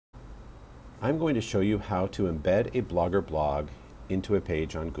I'm going to show you how to embed a Blogger blog into a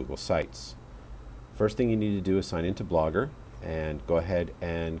page on Google Sites. First thing you need to do is sign into Blogger and go ahead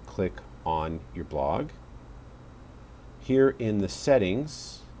and click on your blog. Here in the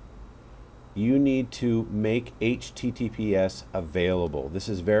settings, you need to make HTTPS available. This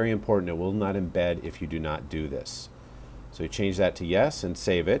is very important. It will not embed if you do not do this. So you change that to yes and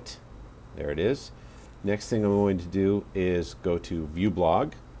save it. There it is. Next thing I'm going to do is go to View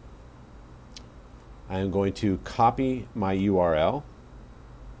Blog. I'm going to copy my URL.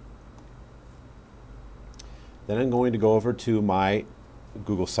 Then I'm going to go over to my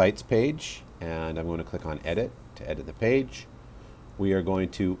Google Sites page and I'm going to click on Edit to edit the page. We are going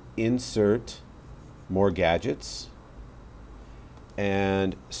to insert more gadgets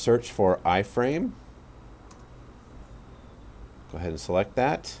and search for iframe. Go ahead and select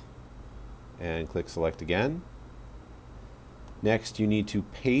that and click select again. Next you need to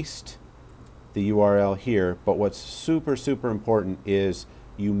paste the URL here, but what's super important is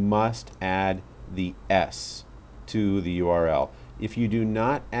you must add the S to the URL. If you do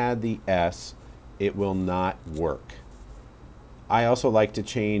not add the S, it will not work. I also like to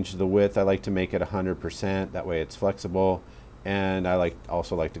change the width. I like to make it 100%, that way it's flexible, and I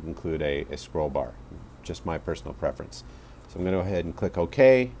also like to include a scroll bar, just my personal preference. So I'm going to go ahead and click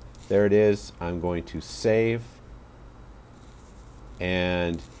OK. There it is. I'm going to save.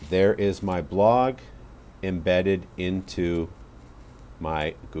 And there is my blog embedded into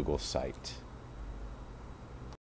my Google site.